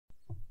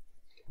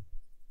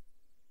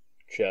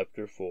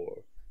Chapter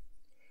 4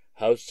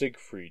 How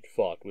Siegfried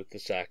Fought with the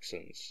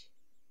Saxons.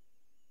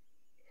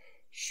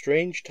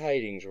 Strange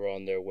tidings were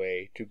on their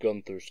way to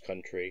Gunther's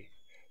country,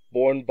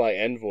 borne by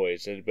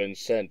envoys that had been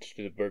sent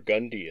to the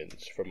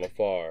Burgundians from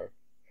afar,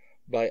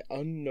 by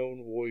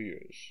unknown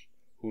warriors,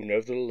 who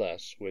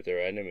nevertheless were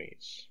their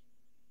enemies.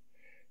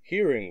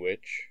 Hearing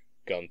which,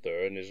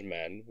 Gunther and his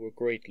men were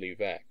greatly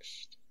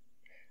vexed.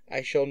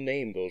 I shall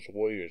name those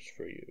warriors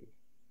for you.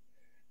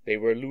 They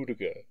were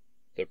Ludeger,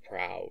 the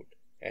proud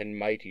and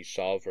mighty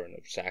sovereign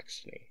of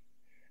Saxony,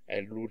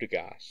 and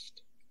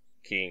Ludegast,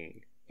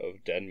 king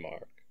of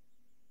Denmark.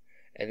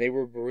 And they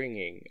were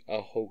bringing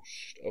a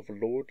host of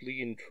lordly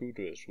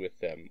intruders with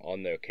them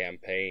on their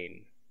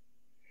campaign.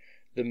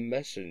 The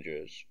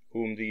messengers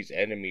whom these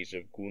enemies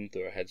of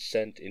Gunther had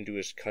sent into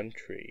his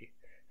country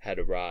had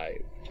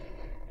arrived,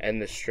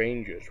 and the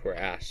strangers were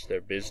asked their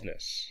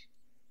business,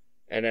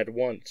 and at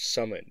once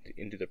summoned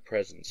into the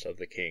presence of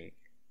the king,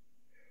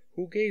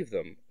 who gave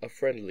them a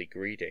friendly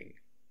greeting.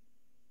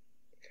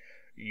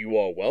 "You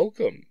are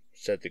welcome,"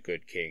 said the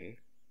good king.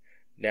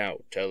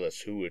 "Now tell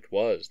us who it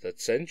was that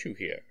sent you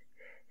here,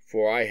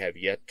 for I have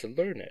yet to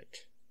learn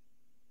it."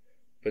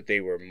 But they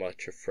were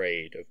much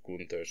afraid of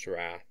Gunther's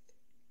wrath.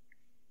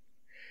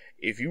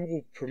 "If you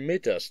will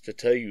permit us to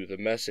tell you the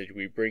message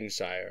we bring,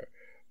 sire,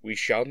 we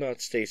shall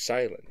not stay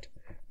silent,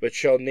 but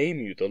shall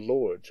name you the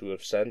lords who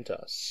have sent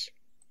us.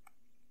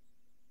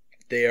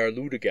 They are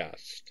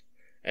Ludegast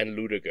and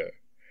Ludeger,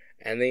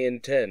 and they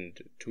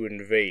intend to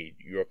invade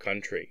your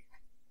country.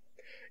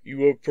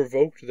 You have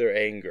provoked their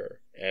anger,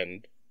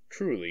 and,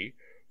 truly,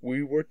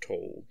 we were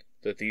told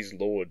that these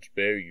lords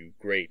bear you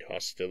great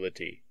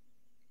hostility.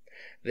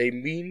 They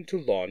mean to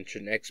launch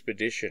an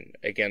expedition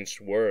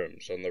against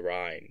Worms on the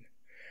Rhine,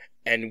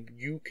 and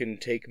you can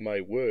take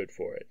my word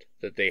for it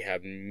that they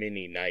have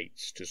many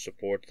knights to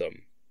support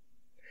them.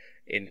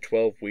 In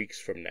 12 weeks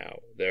from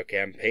now their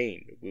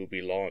campaign will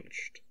be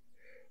launched,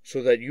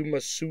 so that you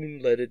must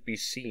soon let it be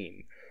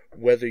seen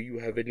whether you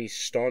have any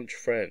staunch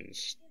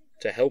friends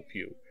to help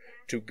you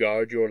to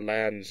guard your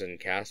lands and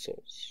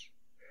castles,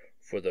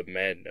 for the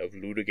men of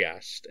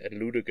Ludegast and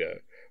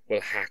Ludeger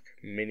will hack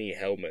many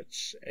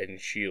helmets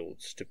and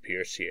shields to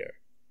pierce here.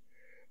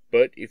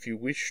 But if you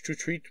wish to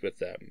treat with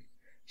them,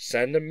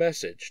 send a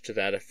message to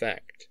that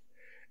effect,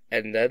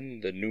 and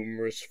then the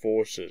numerous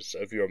forces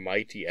of your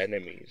mighty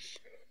enemies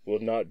will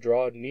not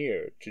draw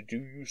near to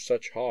do you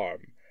such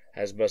harm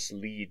as must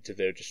lead to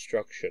their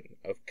destruction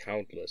of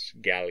countless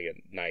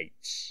gallant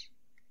knights."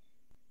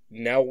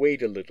 "Now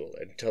wait a little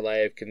until I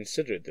have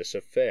considered this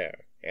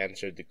affair,"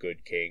 answered the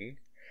good king,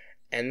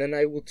 "and then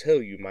I will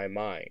tell you my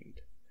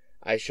mind.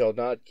 I shall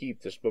not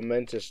keep this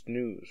momentous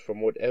news from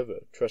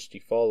whatever trusty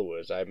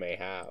followers I may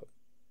have.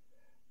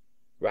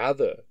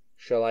 Rather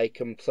shall I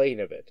complain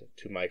of it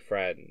to my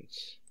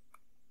friends."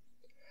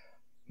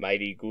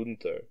 Mighty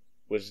Gunther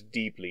was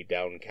deeply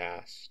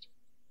downcast.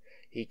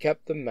 He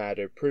kept the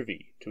matter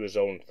privy to his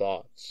own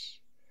thoughts,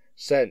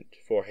 sent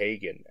for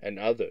Hagen and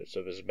others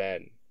of his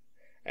men,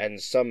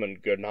 and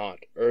summoned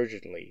Gernot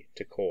urgently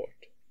to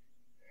court.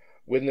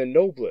 When the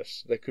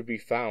noblest that could be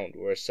found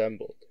were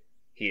assembled,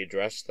 he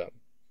addressed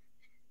them.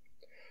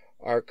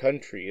 "Our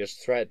country is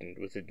threatened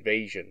with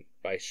invasion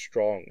by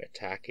strong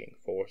attacking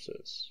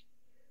forces.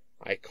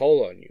 I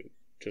call on you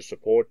to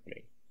support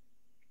me."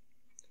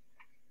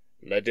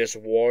 "Let us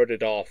ward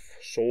it off,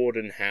 sword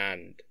in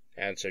hand,"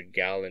 answered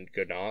gallant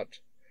Gernot.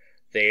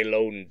 "They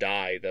alone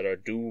die that are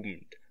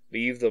doomed.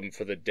 Leave them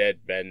for the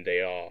dead men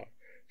they are.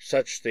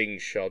 Such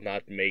things shall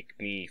not make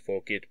me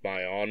forget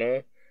my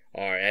honor.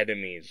 Our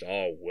enemies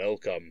are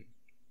welcome."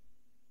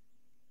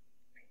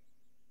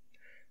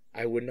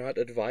 "I would not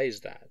advise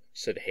that,"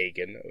 said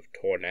Hagen of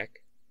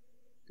Torneck.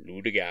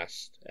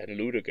 "Ludegast and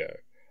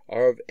Ludeger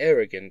are of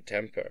arrogant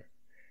temper,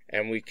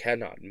 and we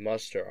cannot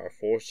muster our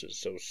forces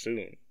so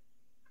soon."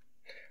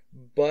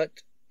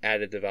 "But,"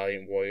 added the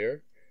valiant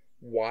warrior,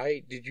 "why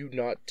did you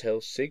not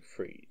tell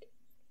Siegfried?"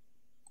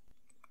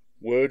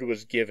 "Word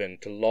was given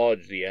to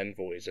lodge the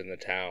envoys in the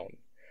town,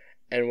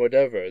 and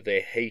whatever the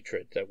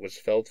hatred that was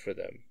felt for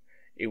them,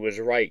 it was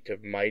right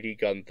of mighty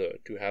Gunther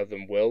to have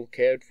them well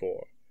cared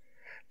for,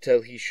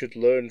 till he should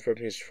learn from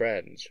his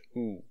friends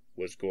who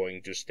was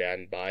going to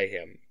stand by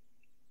him."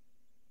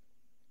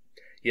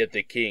 Yet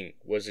the king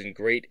was in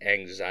great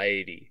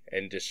anxiety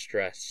and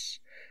distress,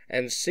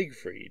 and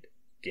Siegfried,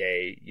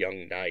 gay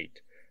young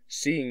knight,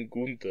 seeing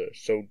Gunther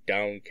so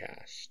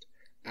downcast,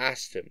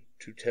 asked him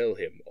to tell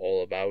him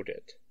all about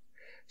it,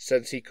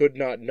 since he could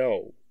not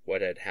know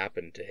what had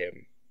happened to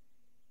him.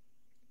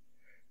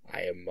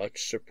 "I am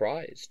much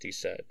surprised," he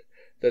said,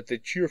 "that the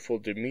cheerful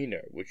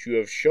demeanor which you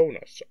have shown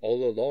us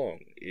all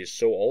along is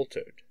so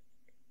altered."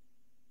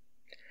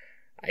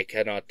 "I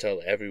cannot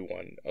tell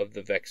everyone of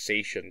the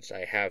vexations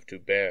I have to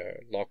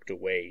bear locked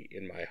away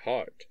in my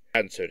heart,"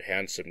 answered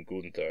handsome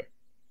Gunther.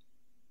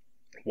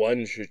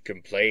 "One should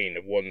complain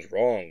of one's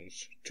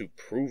wrongs to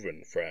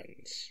proven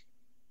friends."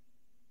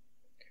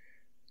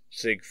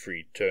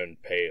 Siegfried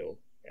turned pale,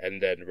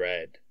 and then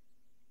red.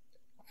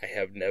 "I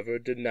have never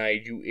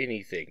denied you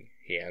anything,"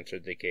 he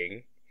answered the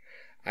king.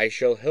 I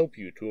shall help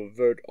you to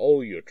avert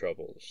all your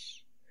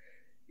troubles.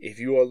 If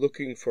you are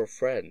looking for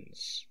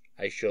friends,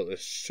 I shall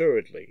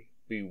assuredly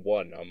be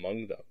one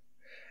among them,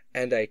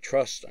 and I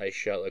trust I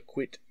shall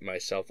acquit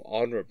myself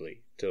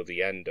honorably till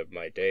the end of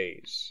my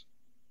days."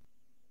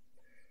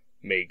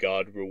 "May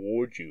God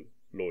reward you,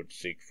 Lord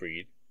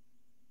Siegfried.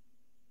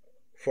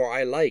 For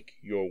I like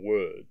your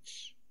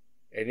words,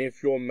 and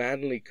if your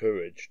manly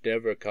courage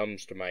never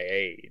comes to my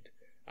aid,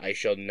 I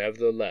shall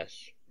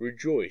nevertheless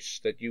rejoice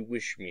that you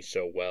wish me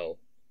so well.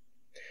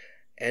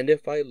 And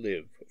if I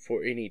live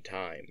for any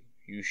time,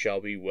 you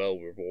shall be well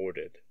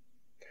rewarded.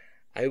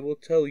 I will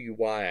tell you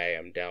why I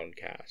am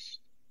downcast.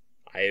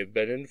 I have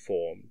been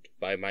informed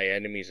by my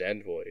enemy's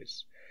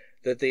envoys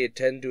that they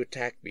intend to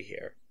attack me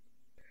here,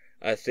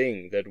 a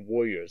thing that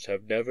warriors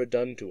have never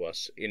done to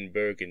us in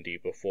Burgundy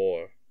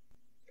before."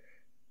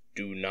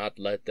 "Do not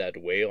let that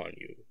weigh on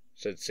you,"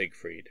 said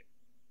Siegfried,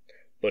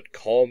 "but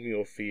calm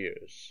your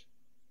fears.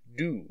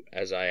 Do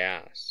as I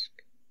ask.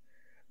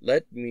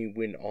 Let me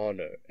win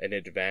honor and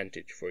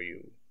advantage for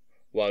you,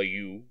 while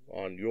you,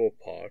 on your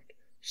part,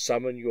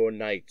 summon your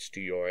knights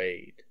to your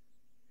aid.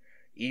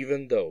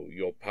 Even though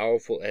your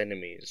powerful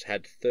enemies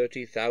had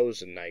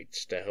 30,000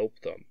 knights to help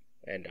them,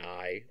 and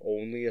I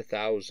only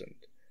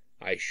 1,000,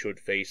 I should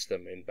face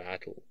them in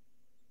battle.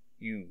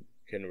 You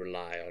can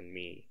rely on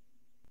me."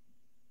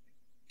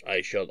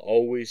 "I shall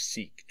always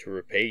seek to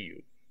repay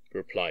you,"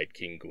 replied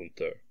King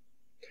Gunther.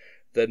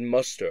 "Then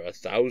muster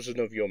 1,000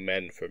 of your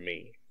men for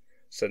me,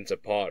 since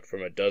apart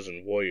from a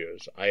dozen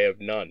warriors I have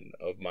none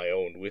of my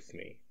own with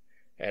me,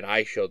 and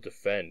I shall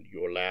defend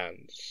your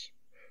lands.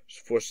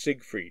 For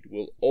Siegfried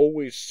will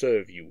always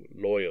serve you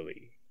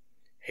loyally.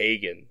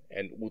 Hagen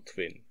and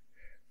Uthvin,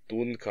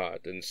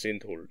 Dunkard and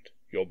Sindhult,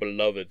 your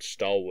beloved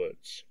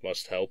stalwarts,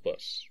 must help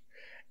us,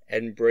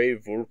 and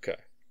brave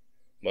Wulka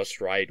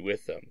must ride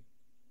with them.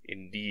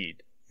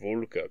 Indeed,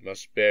 Wulka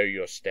must bear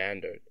your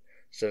standard,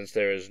 since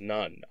there is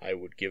none I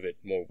would give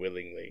it more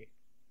willingly.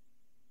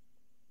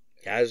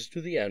 As to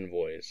the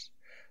envoys,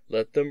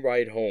 let them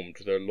ride home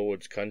to their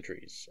lords'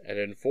 countries, and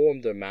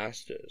inform their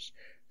masters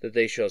that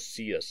they shall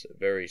see us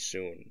very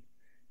soon,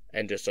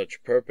 and to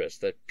such purpose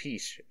that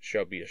peace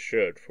shall be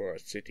assured for our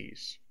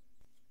cities."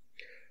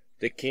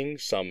 The king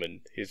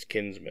summoned his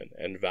kinsmen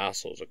and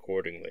vassals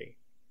accordingly.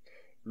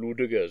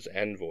 Ludeger's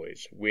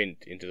envoys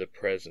went into the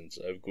presence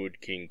of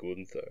good King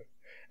Gunther,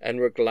 and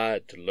were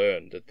glad to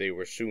learn that they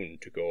were soon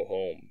to go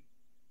home.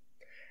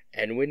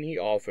 And when he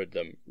offered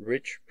them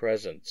rich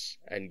presents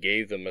and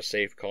gave them a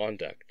safe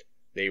conduct,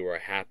 they were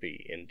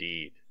happy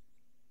indeed.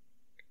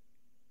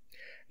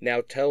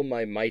 "Now tell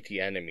my mighty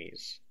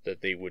enemies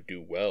that they would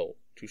do well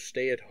to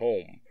stay at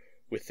home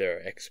with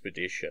their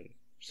expedition,"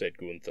 said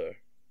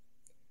Gunther.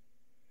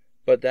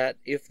 "But that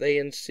if they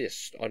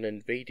insist on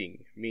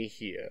invading me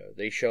here,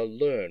 they shall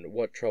learn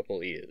what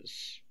trouble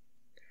is,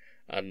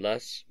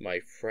 unless my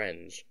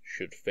friends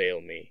should fail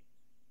me."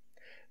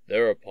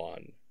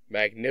 Thereupon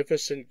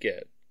magnificent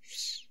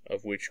gifts,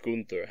 of which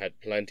Gunther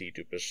had plenty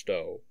to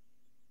bestow,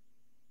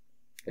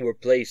 were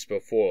placed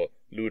before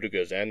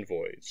Ludeger's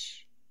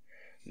envoys,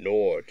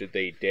 nor did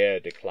they dare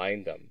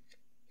decline them,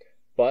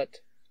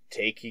 but,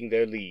 taking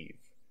their leave,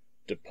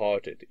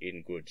 departed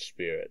in good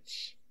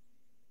spirits.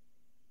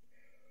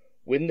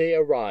 When they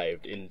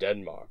arrived in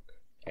Denmark,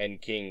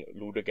 and King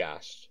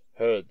Ludegast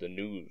heard the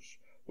news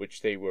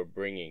which they were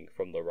bringing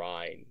from the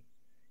Rhine,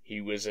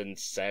 he was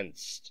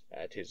incensed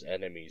at his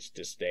enemy's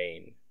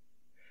disdain.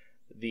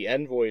 The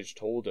envoys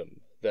told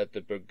him that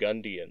the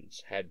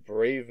Burgundians had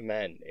brave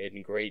men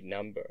in great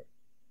number,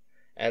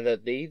 and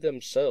that they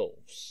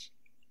themselves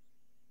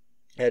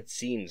had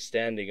seen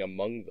standing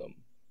among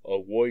them a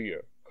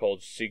warrior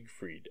called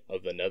Siegfried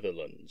of the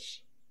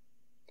Netherlands.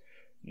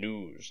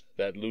 News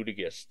that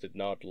Ludegast did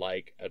not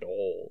like at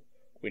all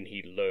when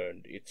he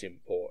learned its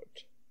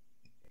import.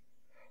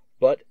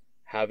 But,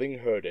 having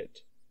heard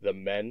it, the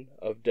men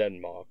of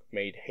Denmark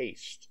made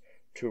haste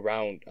to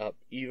round up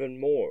even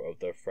more of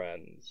their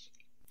friends,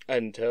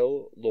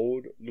 until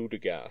Lord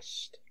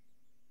Ludegast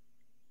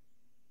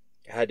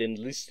had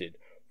enlisted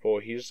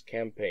for his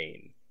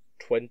campaign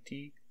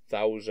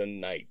 20,000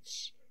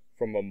 knights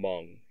from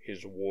among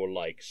his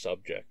warlike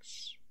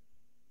subjects.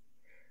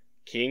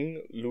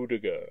 King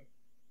Ludeger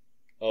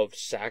of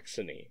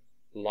Saxony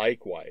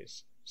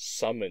likewise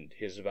summoned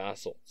his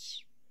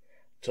vassals,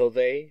 till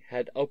they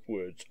had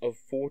upwards of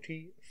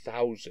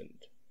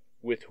 40,000,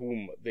 with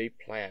whom they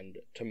planned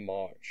to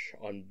march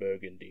on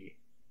Burgundy.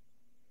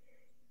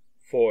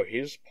 For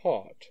his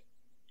part,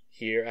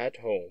 here at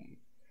home,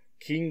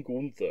 King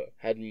Gunther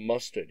had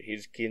mustered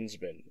his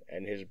kinsmen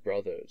and his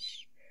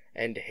brothers,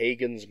 and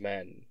Hagen's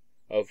men,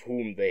 of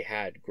whom they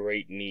had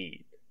great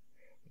need,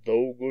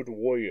 though good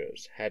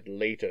warriors had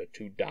later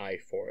to die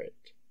for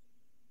it.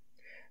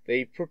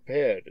 They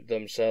prepared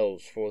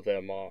themselves for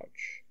their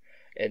march,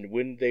 and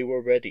when they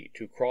were ready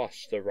to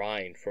cross the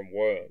Rhine from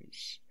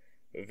Worms,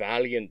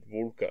 valiant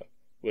Wulka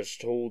was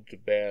told to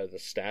bear the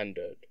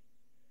standard,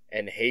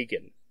 and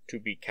Hagen to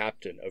be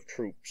captain of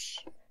troops.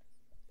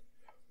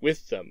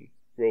 With them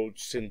rode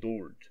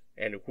Sindhult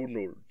and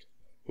Hunult,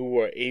 who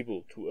were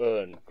able to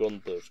earn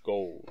Gunther's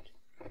gold,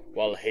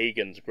 while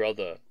Hagen's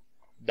brother,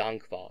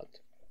 Dankwart,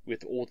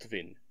 with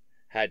Othwin,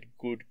 had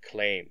good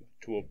claim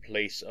to a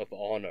place of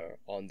honor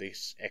on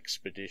this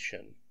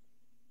expedition.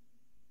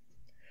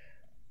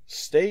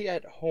 "Stay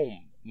at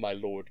home, my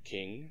lord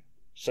king,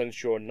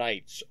 since your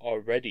knights are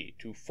ready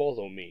to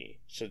follow me,"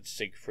 said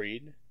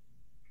Siegfried.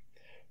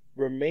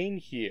 "Remain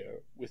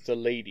here with the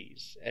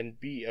ladies, and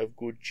be of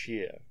good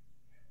cheer,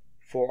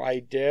 for I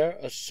dare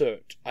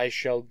assert I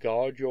shall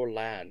guard your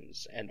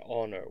lands and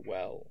honor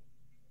well.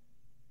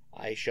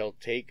 I shall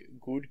take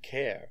good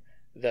care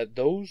that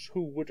those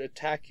who would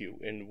attack you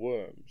in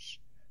Worms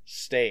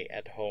stay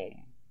at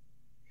home,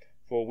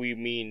 for we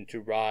mean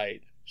to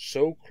ride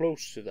so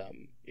close to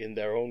them in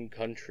their own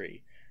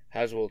country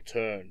as will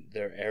turn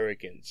their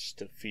arrogance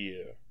to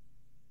fear."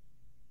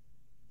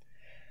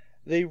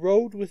 They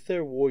rode with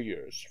their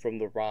warriors from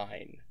the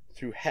Rhine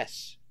through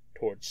Hesse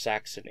towards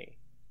Saxony,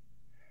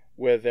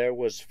 where there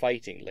was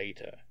fighting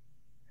later.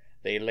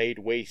 They laid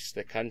waste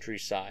the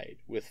countryside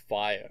with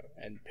fire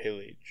and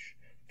pillage,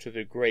 to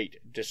the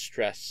great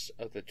distress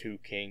of the two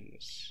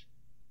kings.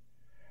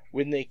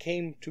 When they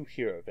came to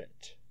hear of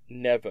it,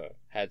 never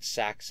had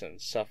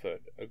Saxons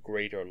suffered a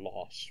greater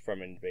loss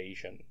from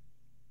invasion.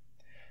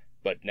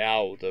 But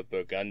now the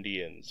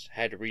Burgundians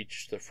had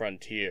reached the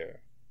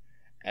frontier,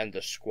 and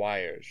the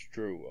squires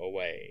drew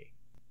away.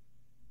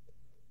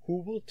 "Who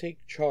will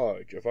take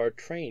charge of our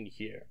train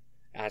here?"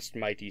 asked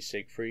mighty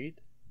Siegfried.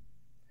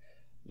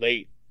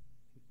 Let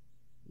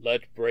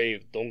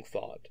brave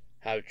Dankwart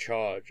have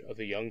charge of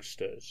the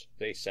youngsters,"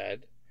 they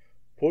said.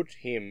 "Put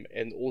him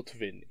and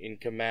Othwin in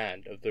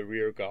command of the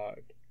rear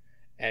guard,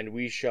 and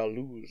we shall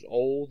lose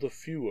all the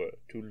fewer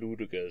to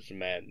Ludeger's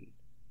men.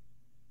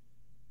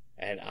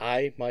 And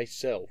I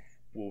myself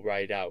will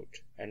ride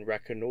out and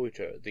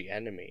reconnoiter the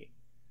enemy,"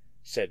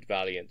 said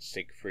valiant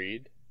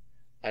Siegfried,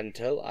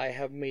 "until I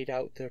have made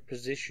out their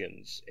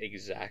positions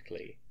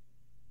exactly."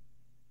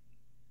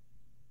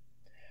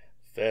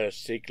 Fair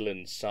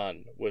Sieglin's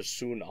son was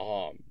soon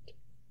armed.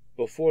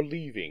 Before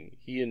leaving,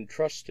 he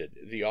entrusted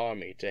the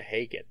army to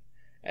Hagen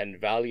and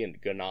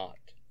valiant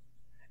Gernot,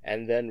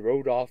 and then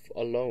rode off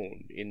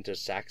alone into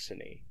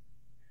Saxony.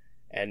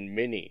 And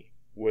many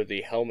were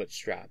the helmet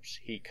straps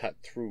he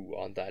cut through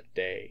on that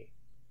day.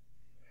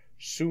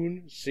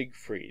 Soon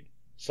Siegfried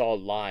saw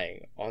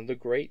lying on the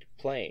great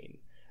plain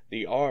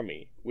the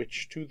army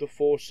which to the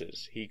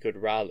forces he could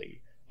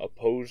rally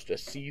opposed a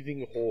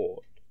seething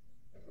horde,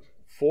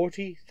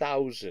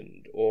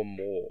 40,000 or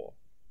more.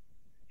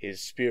 His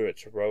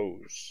spirits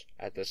rose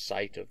at the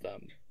sight of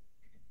them.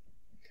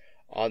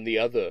 On the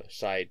other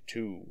side,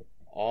 too,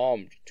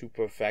 armed to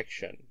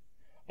perfection,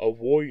 a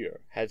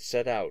warrior had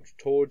set out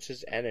towards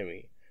his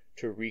enemy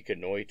to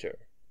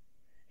reconnoiter,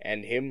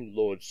 and him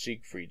Lord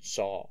Siegfried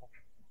saw,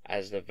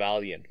 as the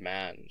valiant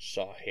man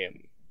saw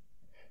him,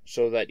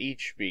 so that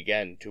each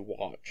began to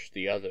watch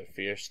the other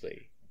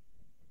fiercely.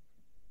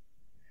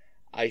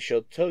 I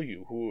shall tell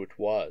you who it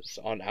was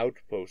on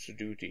outpost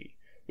duty,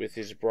 with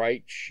his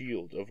bright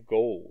shield of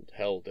gold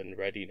held in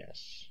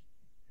readiness.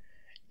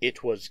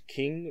 It was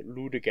King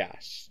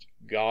Ludegast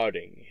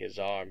guarding his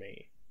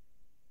army.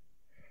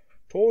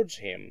 Towards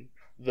him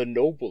the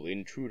noble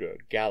intruder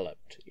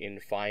galloped in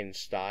fine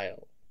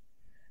style,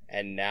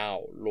 and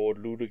now Lord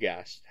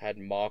Ludegast had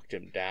marked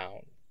him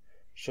down,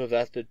 so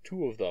that the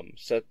two of them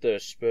set their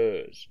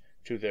spurs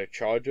to their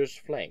chargers'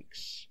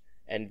 flanks,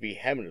 and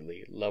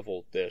vehemently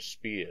levelled their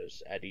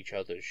spears at each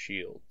other's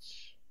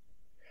shields,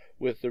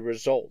 with the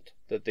result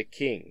that the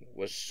king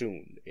was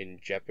soon in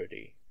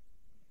jeopardy.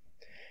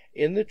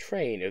 In the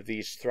train of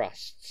these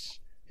thrusts,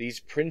 these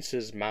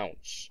princes'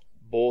 mounts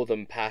bore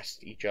them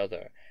past each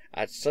other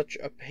at such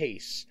a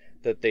pace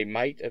that they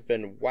might have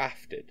been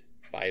wafted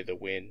by the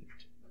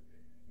wind,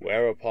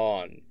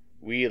 whereupon,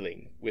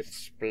 wheeling with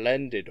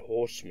splendid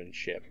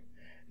horsemanship,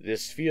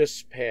 this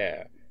fierce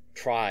pair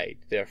tried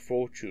their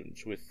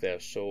fortunes with their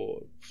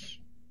swords.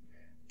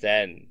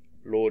 Then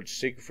Lord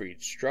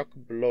Siegfried struck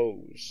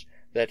blows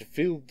that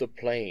filled the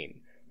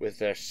plain with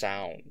their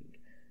sound,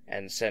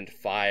 and sent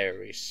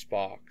fiery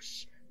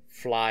sparks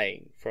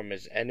flying from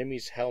his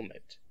enemy's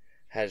helmet,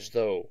 as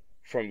though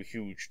from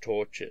huge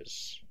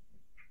torches.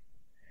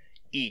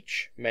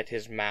 Each met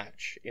his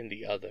match in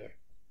the other,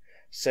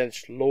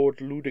 since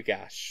Lord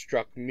Ludegast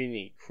struck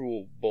many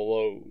cruel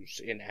blows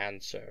in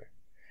answer,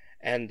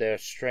 and their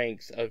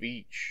strength of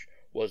each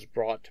was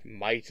brought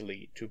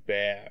mightily to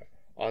bear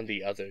on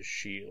the other's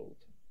shield.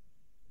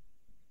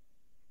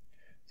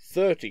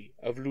 30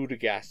 of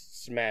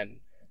Ludegast's men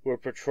were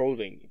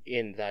patrolling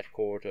in that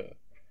quarter,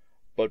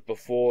 but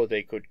before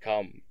they could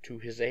come to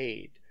his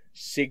aid,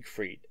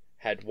 Siegfried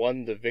had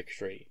won the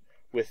victory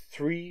with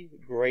 3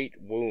 great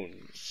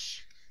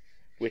wounds,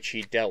 which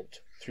he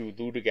dealt through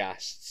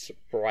Ludegast's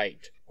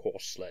bright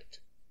corslet.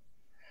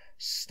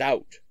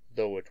 Stout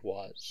though it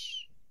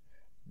was,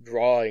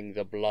 drawing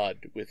the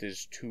blood with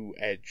his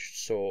 2-edged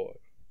sword,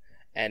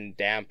 and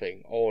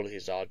damping all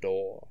his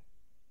ardor,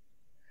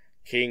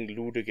 King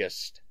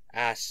Ludegast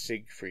asked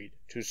Siegfried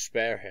to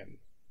spare him.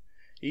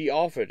 he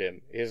offered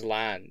him his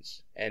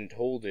lands and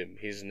told him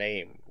his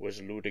name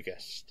was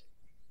Ludegast.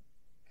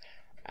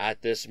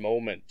 At this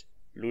moment,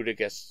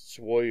 Ludegast's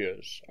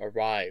warriors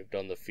arrived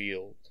on the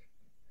field.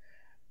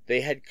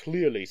 They had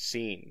clearly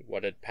seen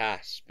what had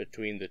passed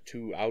between the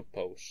two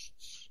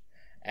outposts,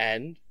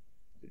 and,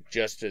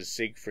 just as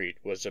Siegfried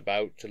was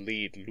about to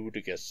lead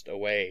Ludegast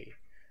away,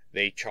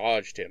 they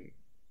charged him,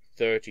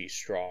 30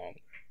 strong,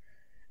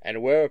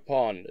 and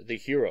whereupon the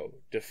hero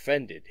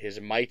defended his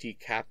mighty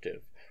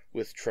captive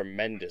with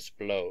tremendous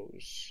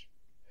blows.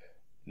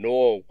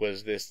 Nor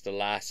was this the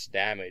last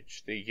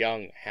damage the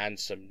young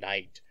handsome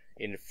knight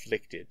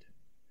inflicted,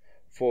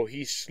 for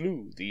he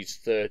slew these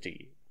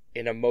 30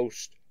 in a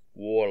most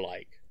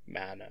warlike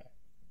manner,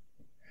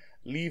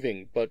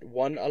 leaving but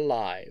one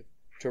alive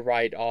to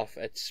ride off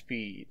at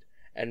speed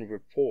and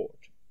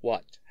report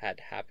what had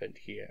happened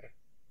here,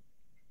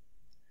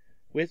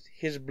 with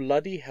his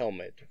bloody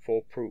helmet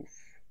for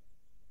proof.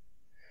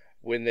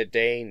 When the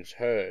Danes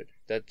heard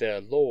that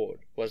their lord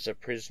was a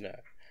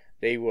prisoner,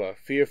 they were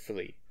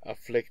fearfully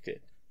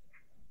afflicted,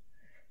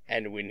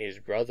 and when his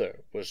brother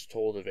was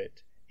told of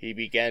it, he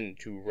began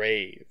to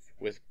rave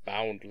with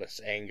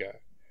boundless anger,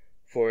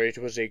 for it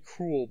was a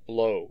cruel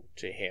blow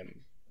to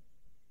him.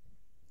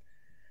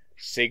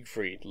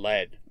 Siegfried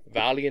led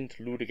valiant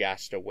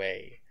Ludegast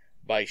away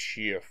by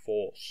sheer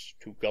force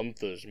to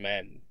Gunther's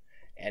men,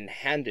 and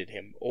handed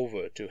him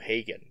over to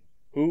Hagen,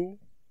 who,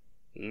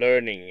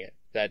 learning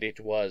that it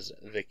was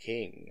the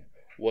king,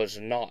 was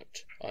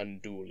not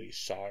unduly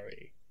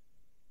sorry.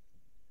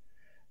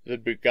 The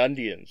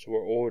Burgundians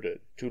were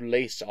ordered to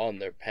lace on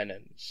their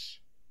pennons.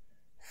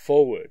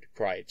 "Forward,"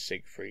 cried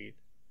Siegfried.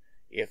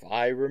 "If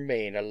I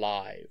remain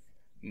alive,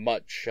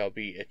 much shall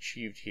be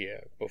achieved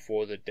here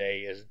before the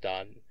day is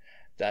done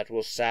that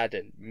will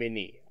sadden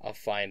many a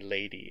fine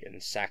lady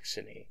in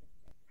Saxony.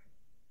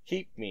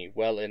 Keep me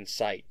well in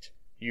sight,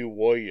 you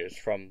warriors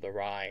from the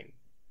Rhine,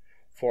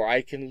 for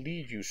I can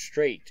lead you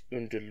straight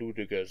into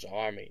Ludeger's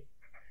army,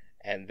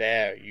 and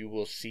there you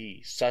will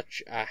see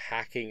such a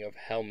hacking of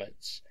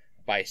helmets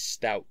by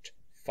stout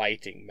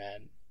fighting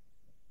men.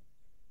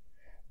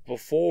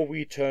 Before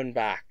we turn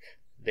back,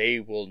 they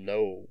will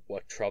know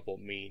what trouble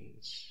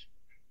means."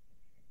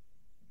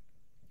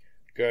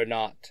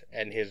 Gernot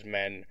and his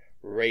men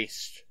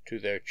raced to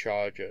their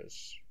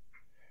chargers.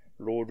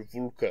 Lord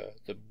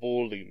Vulca, the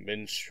bully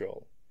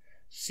minstrel,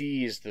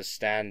 seized the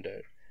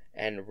standard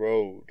and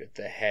rode at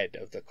the head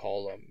of the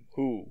column,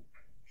 who,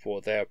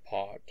 for their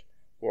part,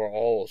 were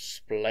all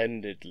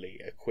splendidly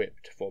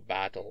equipped for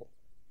battle.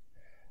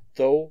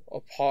 Though,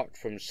 apart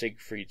from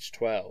Siegfried's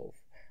 12,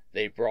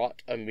 they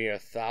brought a mere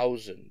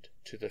 1,000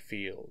 to the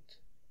field.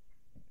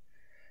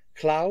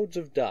 Clouds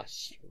of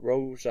dust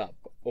rose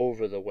up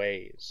over the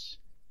ways,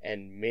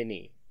 and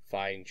many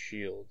fine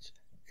shields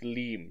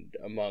gleamed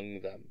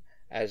among them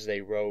as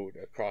they rode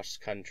across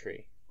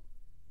country.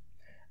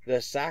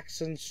 The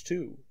Saxons,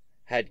 too,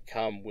 had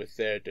come with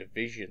their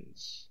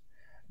divisions,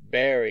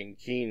 bearing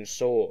keen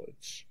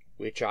swords,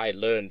 which I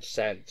learned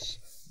since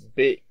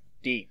bit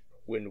deep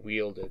when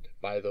wielded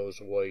by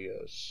those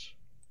warriors.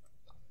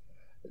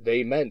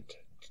 They meant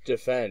to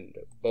defend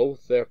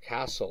both their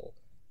castle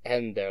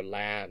and their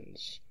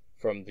lands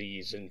from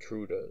these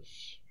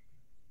intruders.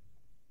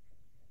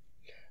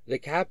 The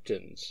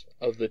captains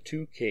of the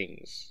two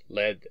kings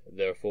led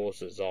their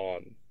forces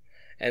on,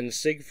 and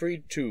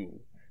Siegfried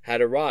too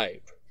had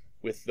arrived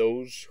with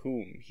those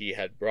whom he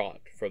had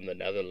brought from the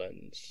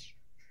Netherlands.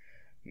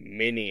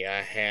 Many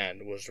a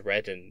hand was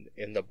reddened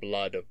in the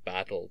blood of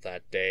battle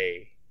that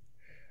day.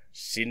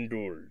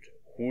 Sinduld,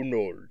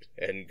 Hunold,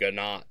 and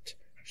Gernot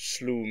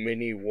slew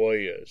many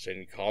warriors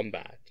in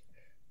combat,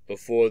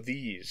 before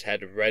these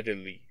had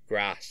readily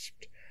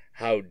grasped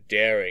how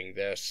daring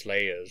their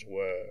slayers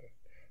were,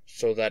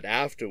 so that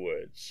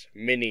afterwards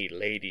many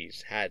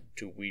ladies had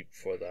to weep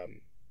for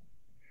them.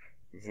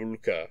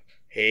 Vulca,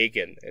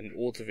 Hagen, and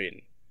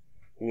Ultvin,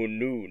 who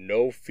knew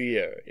no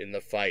fear in the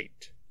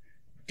fight,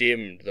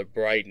 dimmed the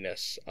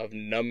brightness of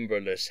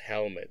numberless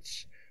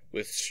helmets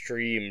with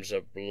streams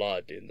of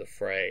blood in the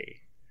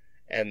fray,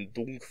 and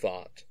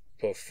Dunkvat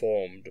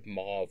performed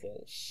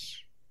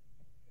marvels.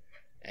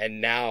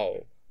 And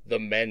now the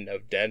men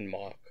of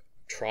Denmark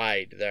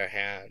tried their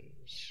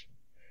hands.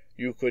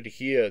 You could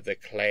hear the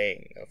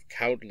clang of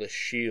countless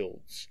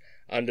shields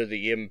under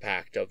the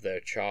impact of their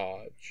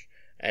charge,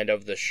 and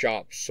of the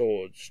sharp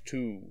swords,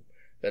 too,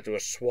 that were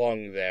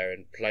swung there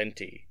in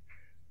plenty,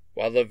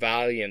 while the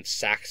valiant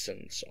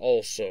Saxons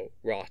also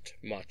wrought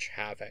much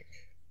havoc.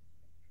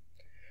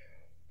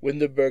 When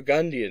the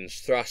Burgundians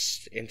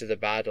thrust into the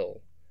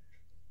battle,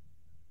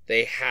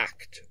 they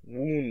hacked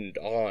wound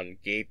on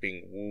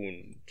gaping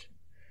wound,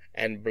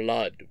 and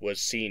blood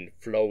was seen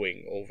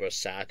flowing over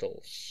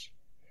saddles.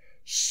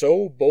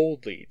 So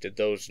boldly did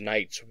those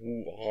knights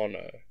woo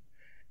honor,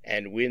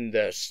 and when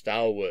their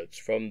stalwarts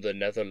from the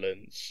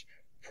Netherlands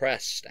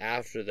pressed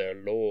after their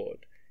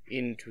lord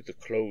into the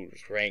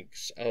close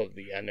ranks of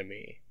the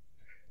enemy,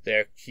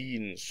 their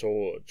keen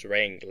swords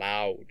rang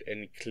loud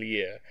and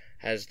clear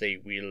as they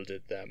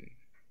wielded them.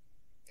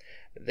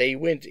 They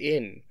went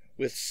in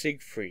with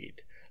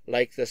Siegfried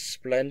like the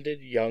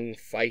splendid young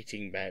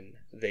fighting men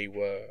they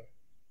were.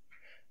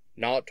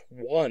 Not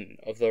one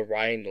of the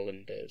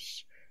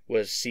Rhinelanders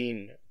was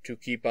seen to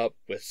keep up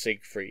with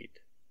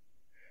Siegfried,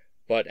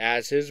 but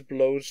as his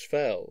blows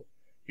fell,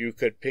 you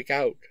could pick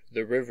out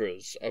the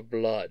rivers of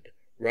blood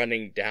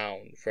running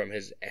down from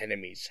his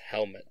enemies'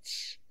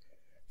 helmets,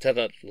 till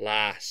at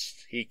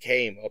last he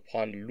came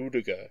upon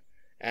Ludeger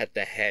at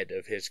the head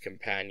of his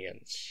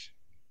companions.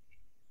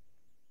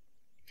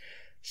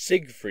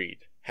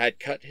 Siegfried had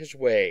cut his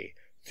way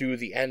through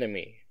the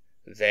enemy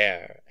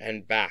there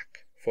and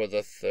back for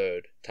the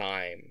third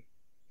time,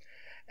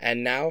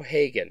 and now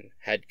Hagen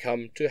had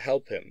come to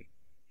help him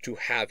to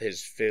have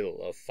his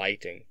fill of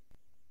fighting,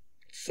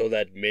 so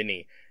that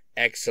many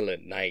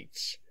excellent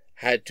knights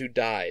had to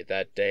die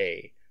that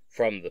day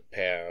from the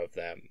pair of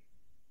them.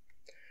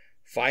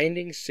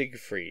 Finding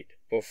Siegfried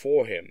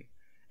before him,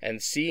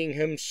 and seeing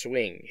him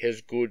swing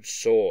his good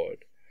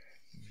sword,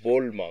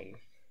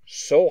 Bolmung,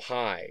 so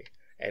high,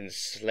 and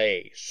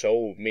slay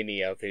so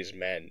many of his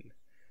men,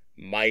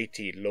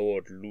 mighty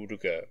Lord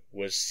Ludeger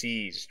was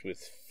seized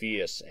with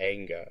fierce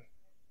anger.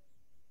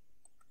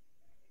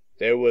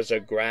 There was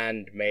a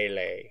grand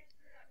melee,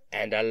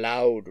 and a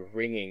loud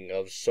ringing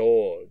of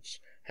swords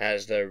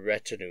as their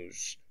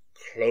retinues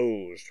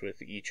closed with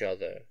each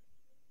other.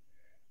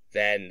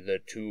 Then the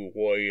two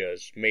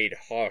warriors made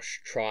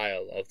harsh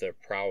trial of their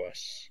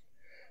prowess,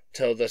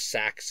 till the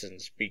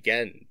Saxons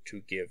began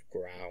to give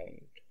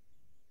ground.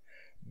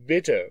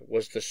 Bitter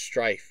was the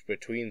strife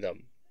between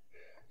them.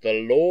 The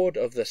lord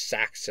of the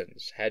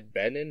Saxons had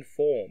been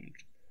informed,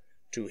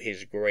 to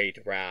his great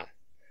wrath,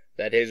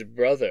 that his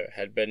brother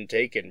had been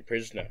taken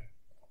prisoner,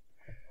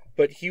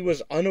 but he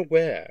was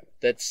unaware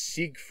that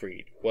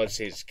Siegfried was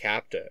his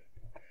captor,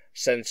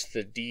 since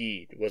the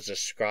deed was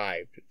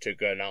ascribed to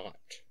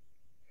Gernot,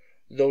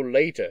 though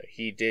later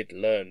he did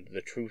learn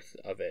the truth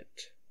of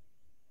it.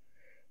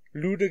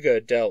 Ludeger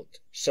dealt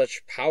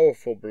such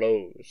powerful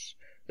blows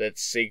that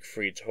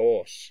Siegfried's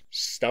horse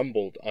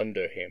stumbled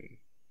under him,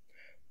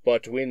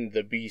 but when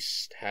the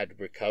beast had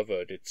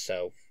recovered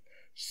itself,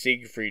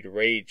 Siegfried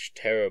raged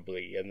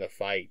terribly in the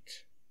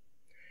fight,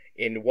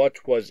 in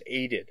what was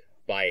aided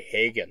by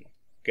Hagen,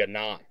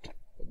 Gernot,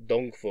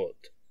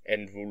 Dunkvold,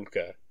 and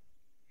Wulke,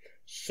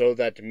 so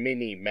that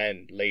many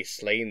men lay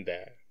slain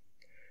there.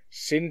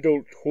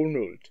 Sindolt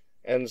Hunult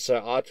and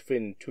Sir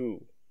Atwin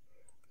too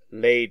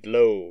laid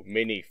low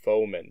many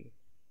foemen.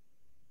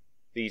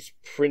 These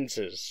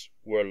princes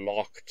were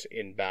locked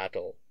in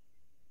battle.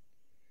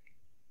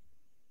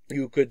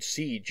 You could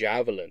see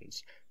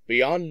javelins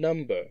beyond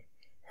number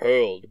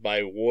hurled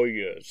by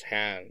warriors'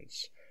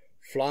 hands,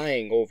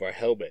 flying over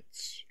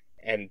helmets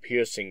and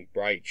piercing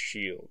bright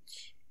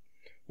shields,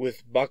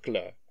 with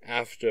buckler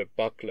after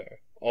buckler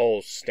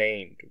all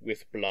stained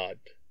with blood.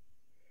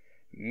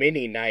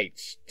 Many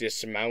knights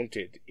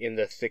dismounted in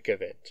the thick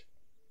of it.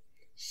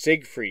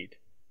 Siegfried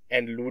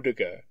and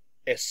Ludeger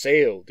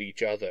assailed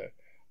each other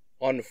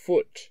on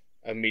foot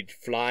amid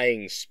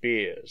flying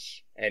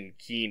spears and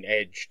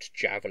keen-edged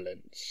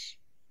javelins.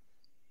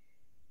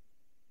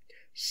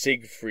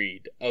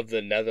 Siegfried of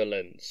the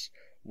Netherlands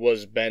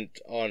was bent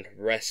on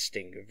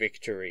wresting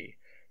victory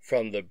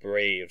from the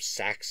brave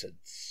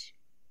Saxons,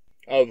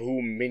 of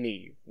whom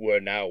many were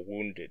now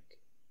wounded,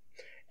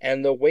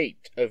 and the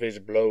weight of his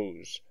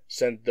blows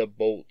sent the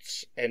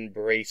bolts and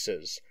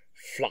braces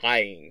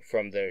flying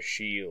from their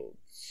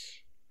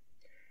shields.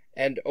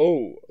 And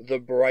oh, the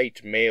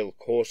bright mail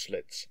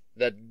corslets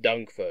that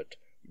Dunkvold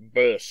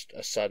burst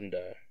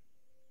asunder.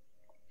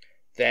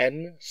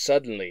 Then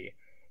suddenly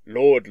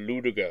Lord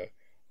Ludeger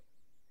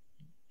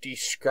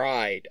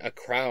descried a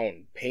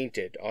crown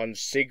painted on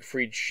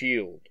Siegfried's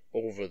shield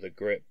over the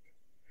grip,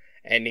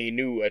 and he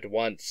knew at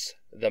once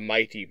the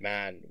mighty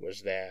man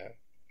was there.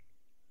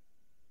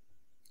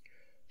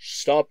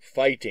 "Stop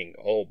fighting,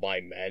 all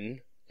my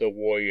men," the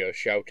warrior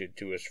shouted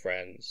to his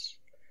friends.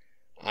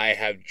 "I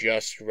have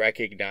just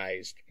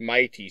recognized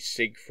mighty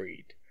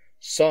Siegfried,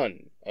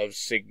 son of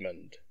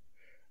Sigmund.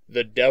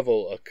 The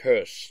devil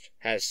accursed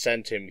has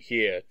sent him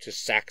here to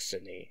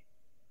Saxony."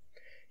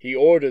 He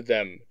ordered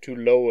them to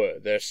lower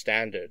their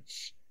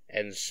standards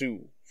and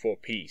sue for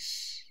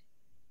peace.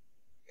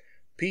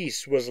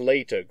 Peace was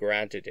later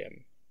granted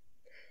him,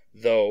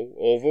 though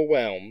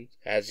overwhelmed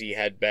as he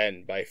had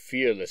been by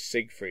fearless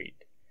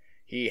Siegfried.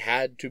 He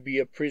had to be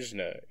a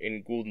prisoner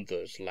in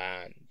Gunther's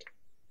land.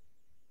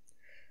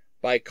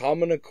 By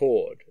common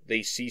accord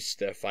they ceased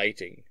their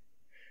fighting,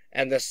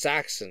 and the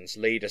Saxons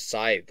laid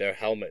aside their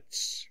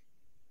helmets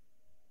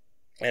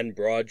and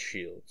broad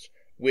shields,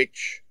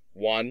 which,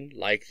 one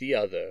like the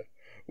other,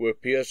 were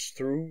pierced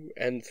through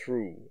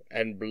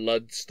and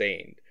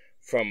blood-stained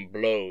from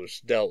blows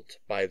dealt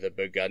by the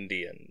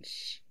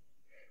Burgundians,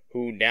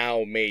 who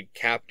now made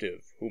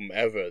captive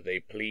whomever they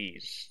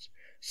pleased,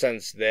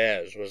 since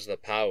theirs was the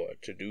power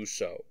to do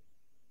so.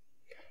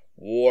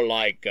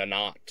 Warlike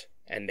Gernot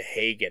and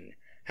Hagen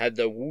had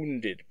the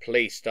wounded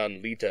placed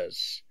on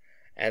litters,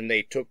 and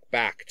they took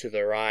back to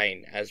the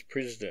Rhine as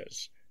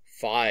prisoners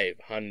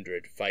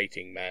 500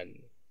 fighting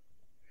men.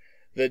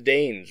 the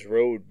Danes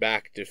rode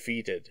back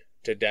defeated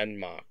to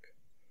Denmark,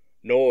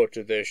 nor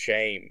to their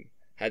shame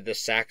had the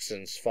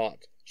Saxons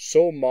fought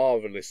so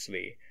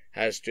marvellously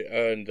as to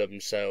earn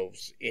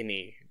themselves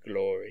any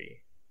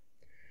glory.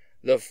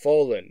 The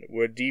fallen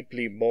were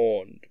deeply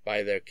mourned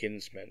by their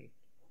kinsmen.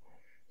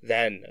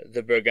 Then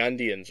the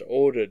Burgundians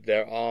ordered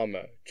their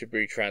armor to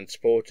be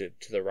transported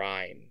to the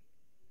Rhine.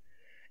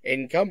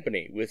 In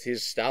company with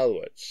his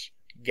stalwarts,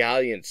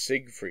 gallant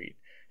Siegfried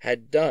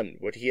had done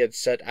what he had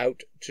set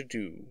out to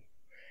do,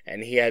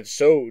 and he had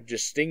so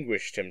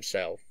distinguished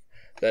himself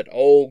that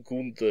all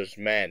Gunther's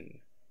men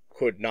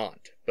could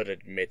not but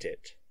admit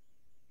it.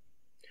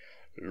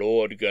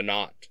 Lord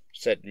Gernot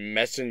sent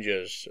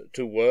messengers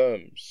to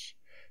Worms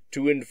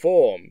to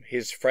inform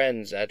his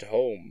friends at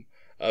home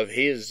of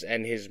his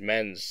and his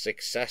men's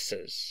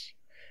successes,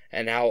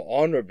 and how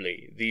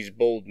honorably these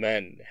bold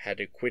men had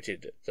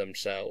acquitted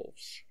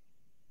themselves.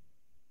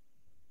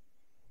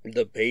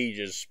 The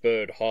pages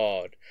spurred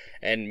hard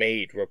and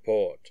made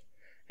report,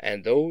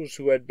 and those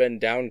who had been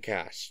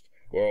downcast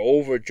were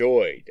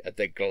overjoyed at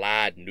the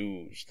glad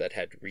news that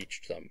had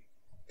reached them,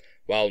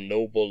 while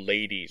noble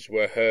ladies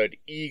were heard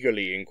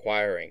eagerly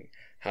inquiring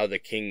how the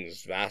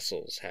king's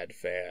vassals had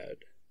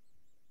fared.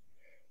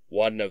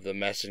 One of the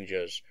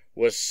messengers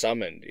was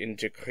summoned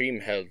into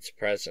Kriemhild's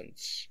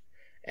presence,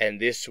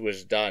 and this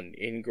was done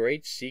in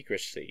great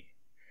secrecy.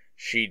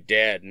 She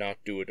dared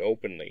not do it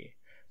openly,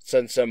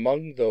 since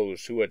among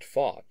those who had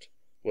fought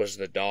was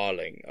the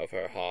darling of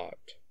her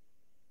heart.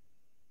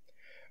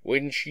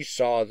 When she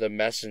saw the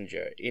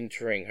messenger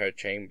entering her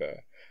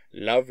chamber,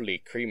 lovely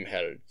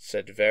Kriemhild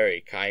said very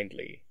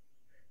kindly,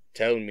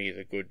 "Tell me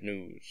the good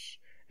news,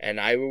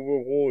 and I will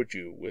reward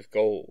you with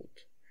gold,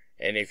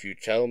 and if you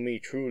tell me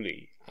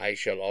truly, I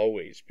shall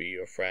always be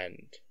your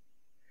friend.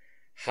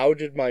 How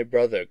did my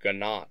brother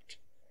Gernot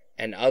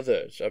and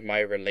others of my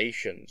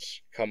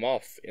relations come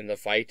off in the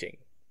fighting?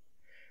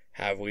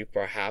 Have we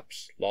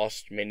perhaps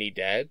lost many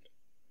dead?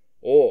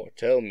 Or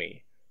tell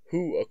me,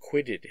 who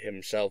acquitted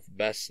himself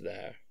best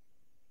there?"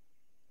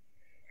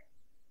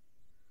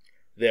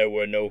 "There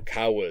were no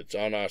cowards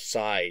on our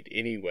side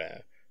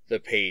anywhere," the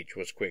page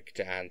was quick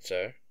to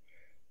answer.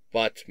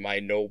 "But, my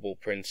noble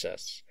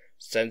princess,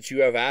 since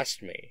you have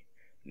asked me,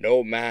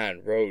 no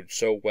man rode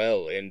so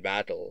well in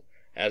battle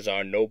as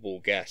our noble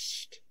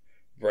guest,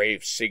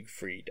 brave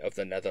Siegfried of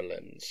the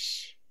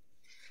Netherlands,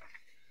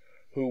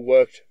 who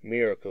worked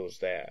miracles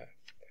there.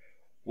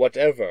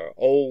 Whatever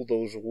all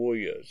those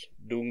warriors,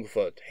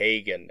 Dungfort,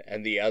 Hagen,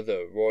 and the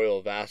other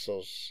royal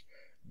vassals,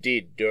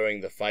 did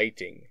during the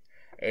fighting,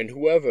 and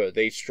whoever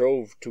they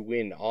strove to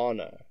win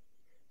honor,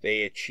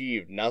 they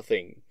achieved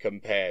nothing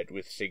compared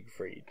with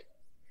Siegfried,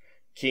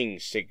 King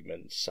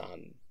Sigmund's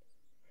son.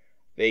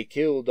 They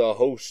killed a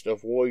host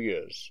of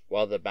warriors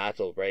while the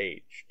battle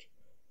raged,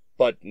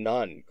 but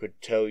none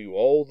could tell you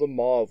all the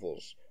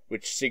marvels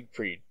which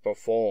Siegfried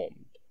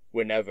performed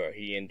whenever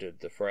he entered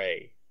the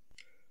fray.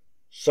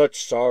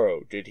 Such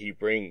sorrow did he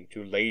bring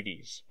to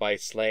ladies by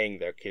slaying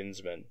their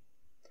kinsmen.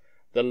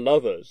 The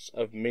lovers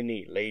of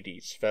many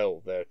ladies fell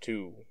there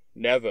too,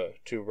 never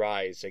to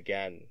rise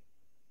again.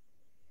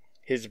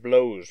 His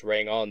blows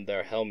rang on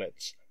their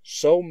helmets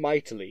so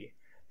mightily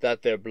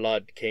that their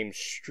blood came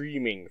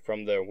streaming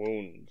from their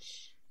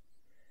wounds.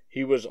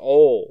 He was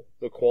all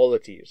the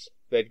qualities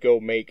that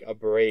go make a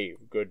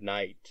brave good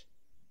knight.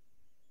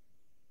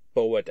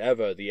 But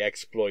whatever the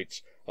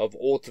exploits of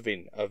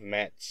Othwin of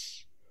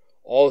Metz,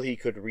 all he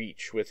could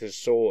reach with his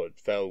sword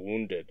fell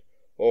wounded,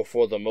 or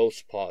for the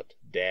most part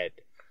dead.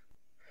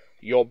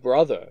 Your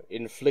brother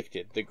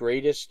inflicted the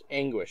greatest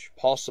anguish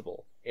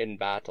possible in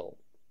battle.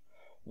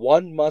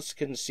 One must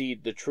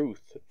concede the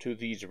truth to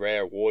these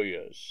rare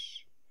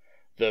warriors.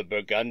 The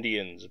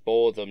Burgundians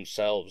bore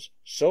themselves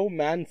so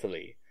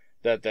manfully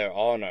that their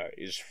honor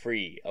is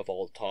free of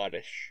all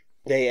tarnish.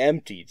 They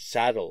emptied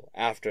saddle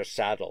after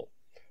saddle,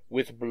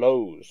 with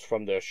blows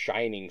from their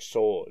shining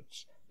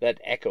swords that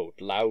echoed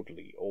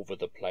loudly over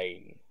the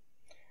plain.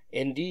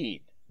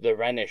 Indeed, the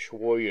Rhenish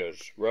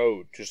warriors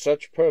rode to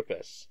such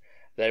purpose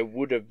that it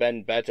would have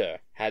been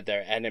better had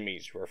their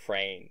enemies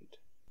refrained.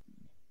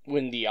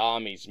 When the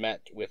armies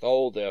met with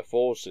all their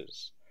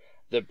forces,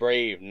 the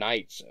brave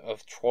knights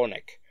of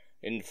Tronic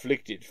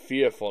inflicted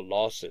fearful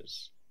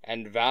losses,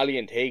 and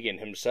valiant Hagen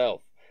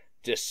himself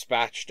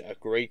dispatched a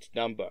great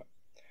number,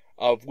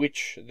 of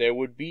which there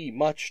would be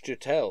much to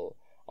tell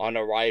on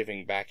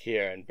arriving back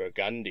here in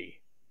Burgundy.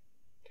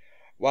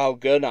 While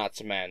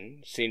Gernot's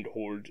men,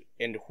 Sindhuld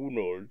and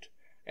Hunold,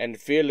 and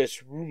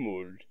fearless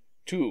Rumuld,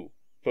 too,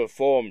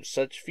 performed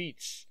such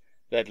feats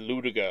that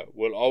Ludeger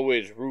will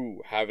always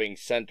rue having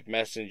sent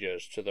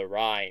messengers to the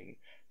Rhine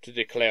to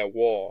declare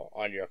war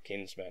on your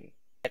kinsmen.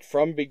 Yet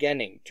from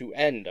beginning to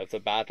end of the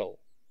battle,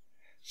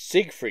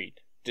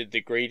 Siegfried did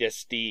the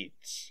greatest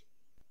deeds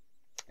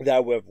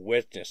that we've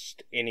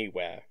witnessed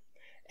anywhere,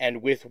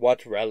 and with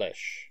what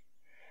relish.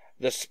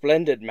 The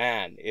splendid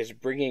man is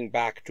bringing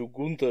back to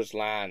Gunther's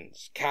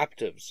lands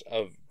captives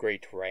of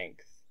great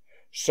rank,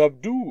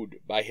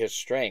 subdued by his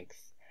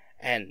strength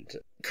and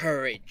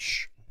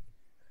courage.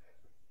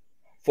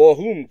 for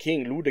whom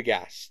King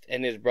Ludegast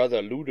and his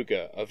brother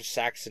Ludeger of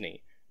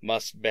Saxony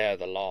must bear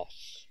the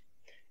loss.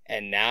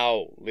 And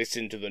now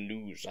listen to the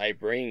news I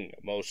bring,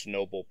 most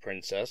noble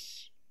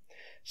princess.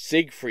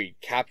 Siegfried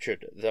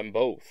captured them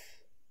both.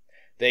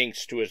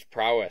 Thanks to his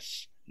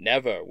prowess,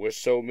 never were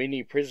so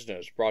many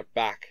prisoners brought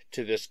back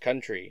to this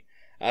country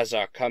as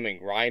are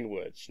coming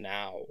Rhinewards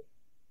now.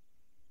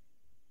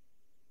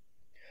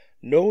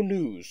 No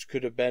news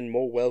could have been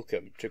more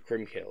welcome to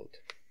Kriemhild.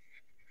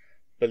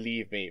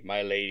 Believe me,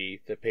 my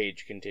lady, the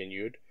page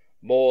continued,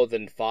 more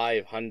than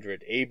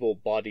 500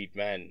 able-bodied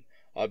men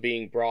are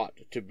being brought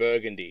to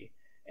Burgundy,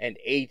 and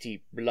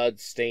 80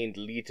 blood-stained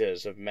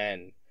litters of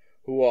men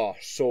who are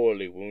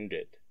sorely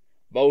wounded,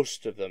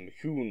 most of them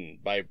hewn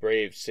by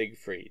brave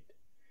Siegfried.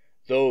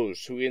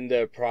 Those who in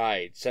their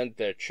pride sent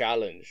their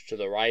challenge to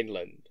the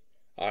Rhineland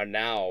are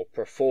now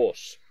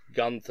perforce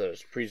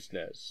Gunther's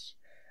prisoners,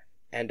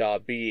 and are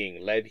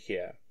being led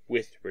here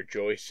with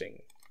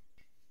rejoicing.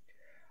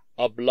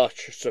 A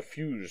blush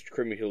suffused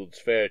Kriemhild's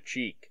fair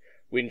cheek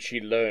when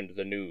she learned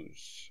the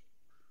news.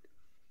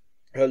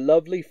 Her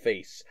lovely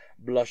face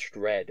blushed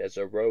red as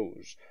a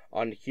rose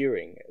on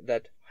hearing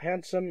that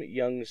handsome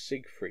young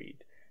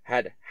Siegfried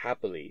had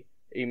happily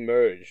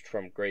emerged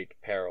from great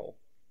peril.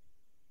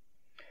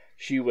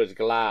 She was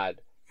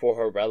glad for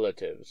her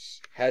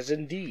relatives, as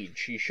indeed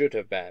she should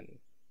have been.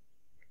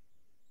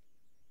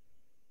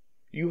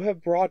 "You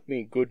have brought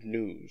me good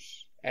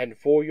news, and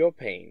for your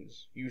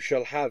pains you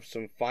shall have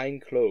some fine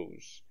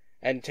clothes,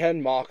 and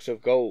 10 marks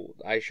of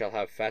gold I shall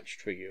have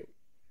fetched for you.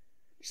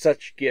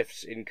 Such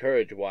gifts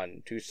encourage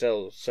one to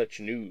sell such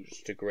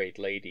news to great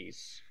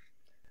ladies."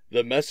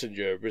 The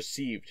messenger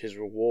received his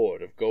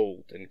reward of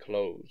gold and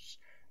clothes,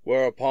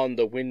 whereupon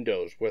the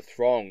windows were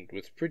thronged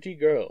with pretty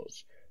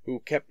girls, who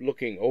kept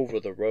looking over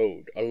the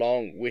road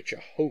along which a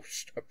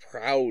host of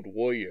proud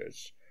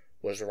warriors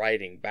was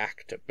riding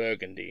back to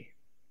Burgundy.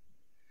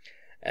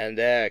 And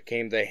there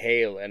came the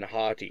hale and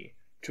hearty,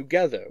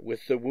 together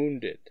with the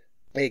wounded.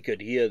 They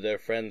could hear their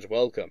friends'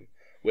 welcome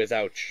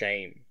without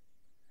shame.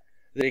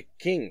 The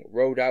king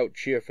rode out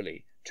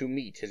cheerfully to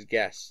meet his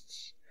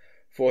guests,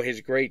 for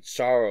his great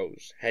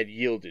sorrows had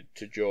yielded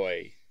to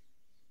joy.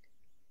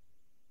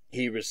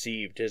 He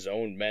received his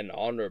own men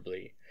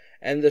honorably,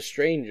 and the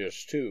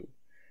strangers too,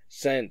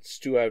 since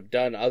to have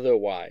done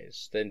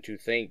otherwise than to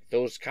thank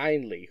those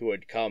kindly who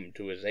had come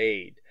to his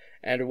aid,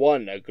 and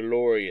won a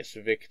glorious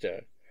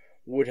victor,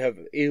 would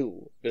have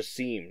ill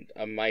beseemed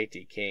a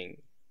mighty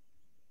king.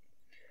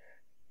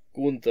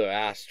 Gunther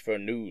asked for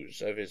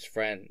news of his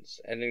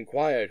friends, and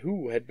inquired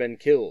who had been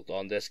killed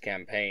on this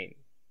campaign,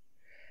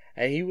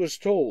 and he was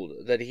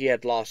told that he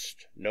had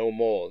lost no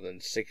more than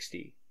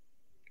 60.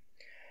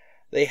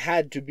 They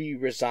had to be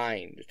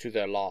resigned to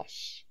their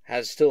loss,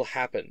 as still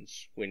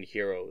happens when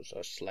heroes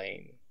are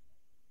slain.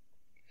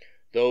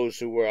 Those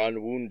who were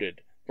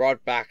unwounded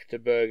brought back to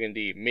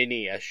Burgundy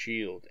many a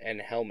shield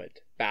and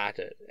helmet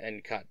battered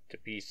and cut to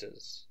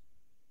pieces.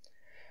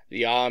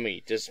 The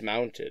army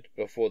dismounted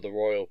before the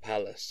royal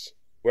palace,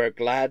 where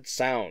glad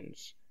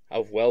sounds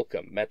of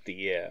welcome met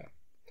the ear.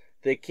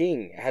 The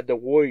king had the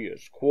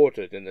warriors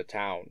quartered in the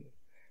town,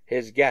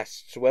 his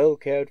guests well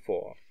cared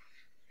for,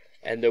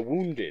 and the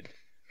wounded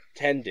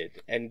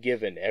tended and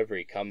given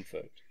every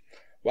comfort,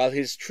 while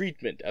his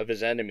treatment of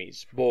his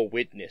enemies bore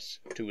witness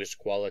to his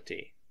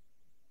quality.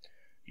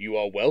 "You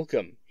are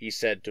welcome," he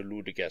said to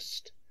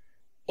Ludegast.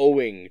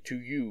 "Owing to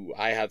you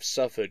I have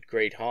suffered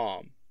great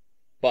harm,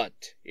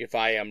 but, if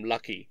I am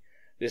lucky,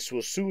 this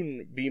will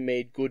soon be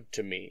made good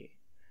to me.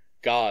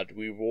 God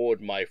reward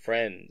my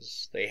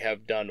friends, they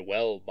have done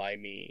well by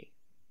me."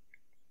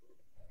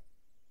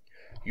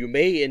 "You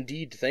may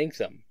indeed thank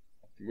them,"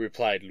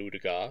 replied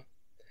Ludeger.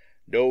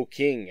 "No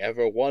king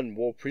ever won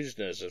more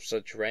prisoners of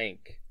such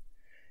rank.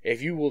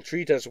 If you will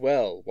treat us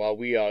well while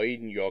we are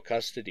in your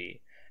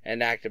custody,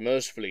 and act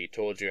mercifully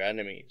towards your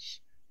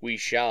enemies, we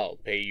shall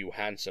pay you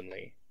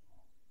handsomely."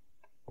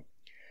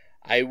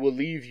 "I will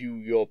leave you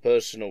your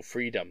personal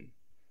freedom,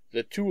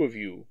 the 2 of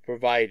you,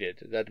 provided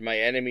that my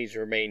enemies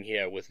remain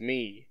here with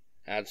me,"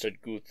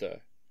 answered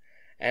Gunther,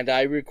 "and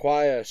I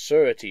require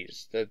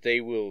sureties that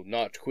they will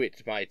not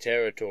quit my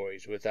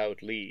territories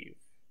without leave."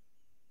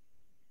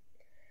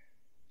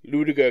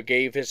 Ludeger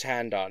gave his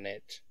hand on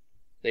it.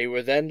 They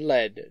were then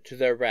led to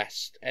their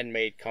rest and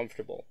made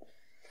comfortable.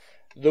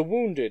 The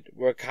wounded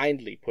were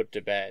kindly put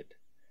to bed,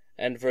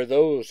 and for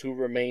those who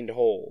remained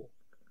whole,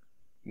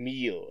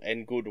 meal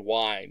and good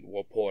wine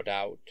were poured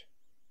out.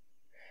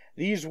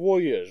 These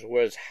warriors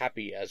were as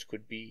happy as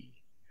could be.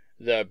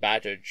 Their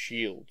battered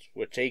shields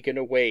were taken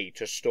away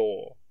to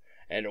store,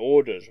 and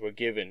orders were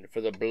given for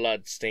the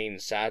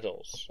blood-stained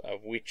saddles,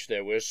 of which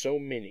there were so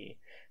many,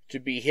 to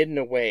be hidden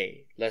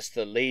away, lest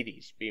the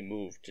ladies be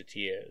moved to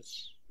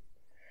tears.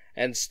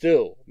 And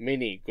still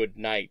many good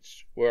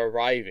knights were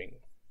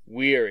arriving,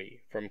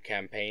 weary from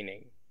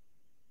campaigning.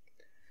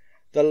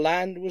 The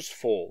land was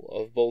full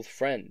of both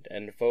friend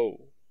and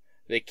foe.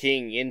 The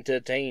king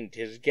entertained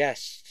his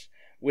guests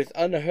with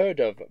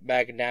unheard-of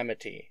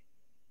magnanimity,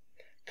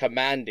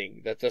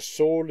 commanding that the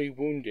sorely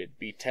wounded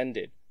be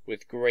tended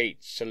with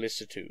great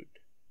solicitude.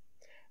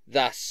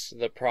 Thus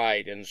the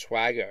pride and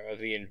swagger of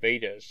the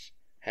invaders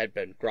had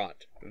been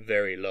brought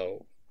very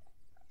low.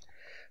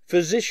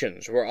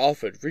 Physicians were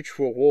offered rich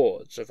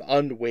rewards of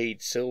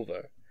unweighed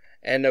silver,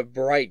 and of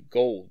bright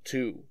gold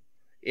too,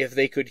 if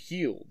they could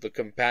heal the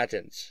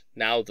combatants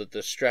now that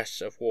the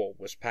stress of war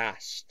was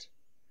past.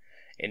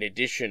 In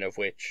addition of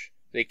which,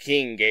 the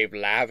king gave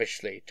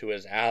lavishly to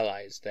his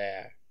allies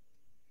there.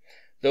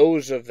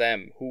 Those of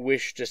them who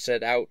wished to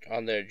set out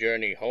on their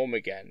journey home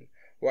again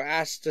were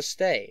asked to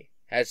stay,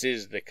 as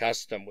is the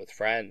custom with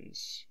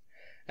friends.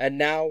 And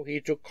now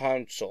he took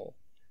counsel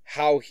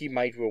how he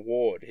might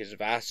reward his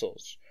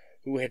vassals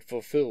who had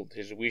fulfilled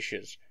his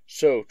wishes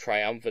so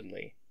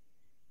triumphantly.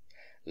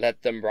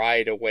 Let them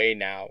ride away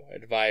now,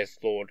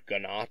 advised Lord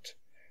Gannat,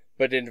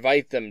 but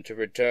invite them to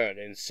return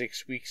in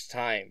 6 weeks'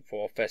 time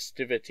for a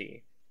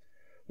festivity,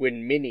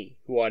 when many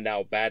who are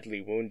now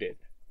badly wounded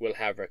will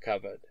have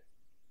recovered.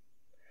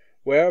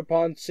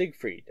 Whereupon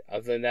Siegfried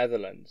of the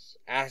Netherlands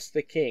asked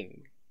the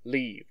king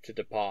leave to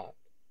depart.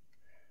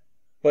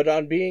 But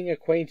on being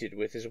acquainted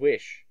with his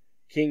wish,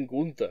 King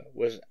Gunther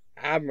was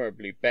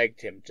admirably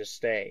begged him to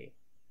stay,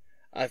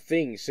 a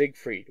thing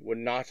Siegfried would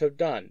not have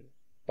done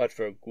but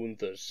for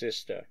Gunther's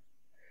sister,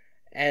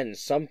 and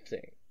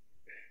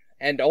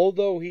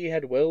although he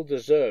had well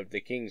deserved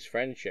the king's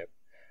friendship,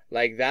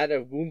 like that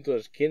of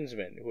Gunther's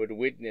kinsmen who had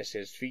witnessed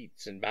his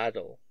feats in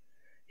battle,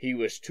 he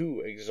was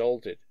too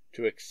exalted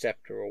to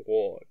accept a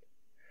reward.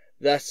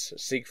 Thus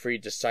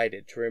Siegfried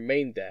decided to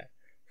remain there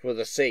for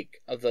the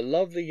sake of the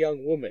lovely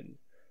young woman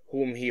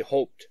whom he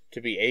hoped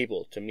to be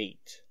able to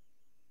meet.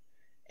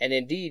 And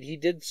indeed he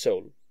did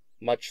so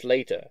much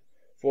later,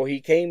 for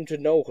he came to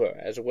know her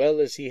as well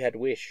as he had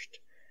wished,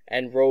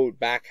 and rode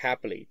back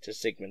happily to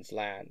Sigmund's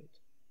land.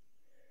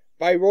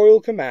 By royal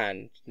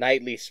command,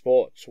 knightly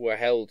sports were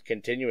held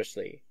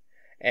continuously,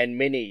 and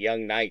many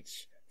young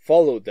knights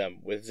followed them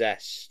with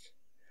zest.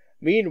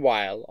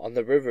 Meanwhile, on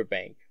the river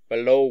bank,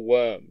 below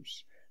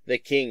Worms, the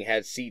king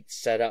had seats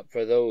set up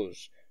for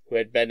those who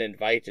had been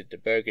invited to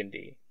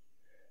Burgundy.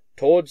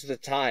 Towards the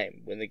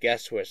time when the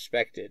guests were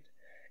expected,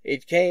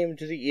 it came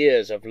to the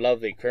ears of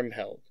lovely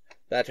Kriemhild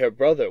that her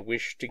brother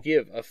wished to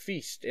give a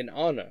feast in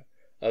honor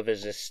of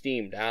his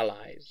esteemed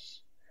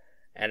allies,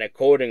 and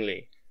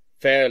accordingly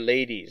fair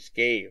ladies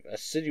gave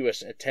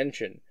assiduous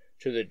attention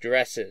to the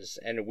dresses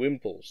and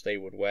wimples they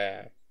would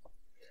wear.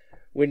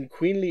 When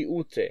queenly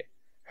Ute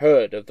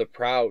heard of the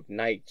proud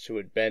knights who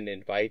had been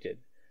invited,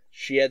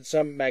 she had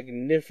some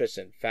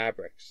magnificent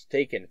fabrics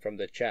taken from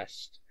the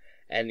chest,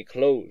 and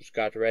clothes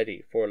got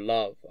ready for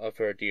love of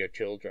her dear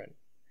children.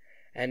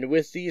 And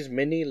with these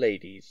many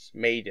ladies,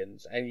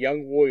 maidens, and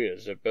young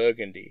warriors of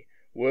Burgundy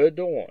were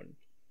adorned,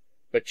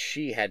 but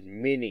she had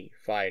many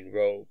fine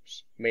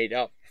robes made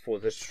up for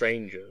the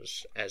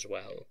strangers as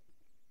well.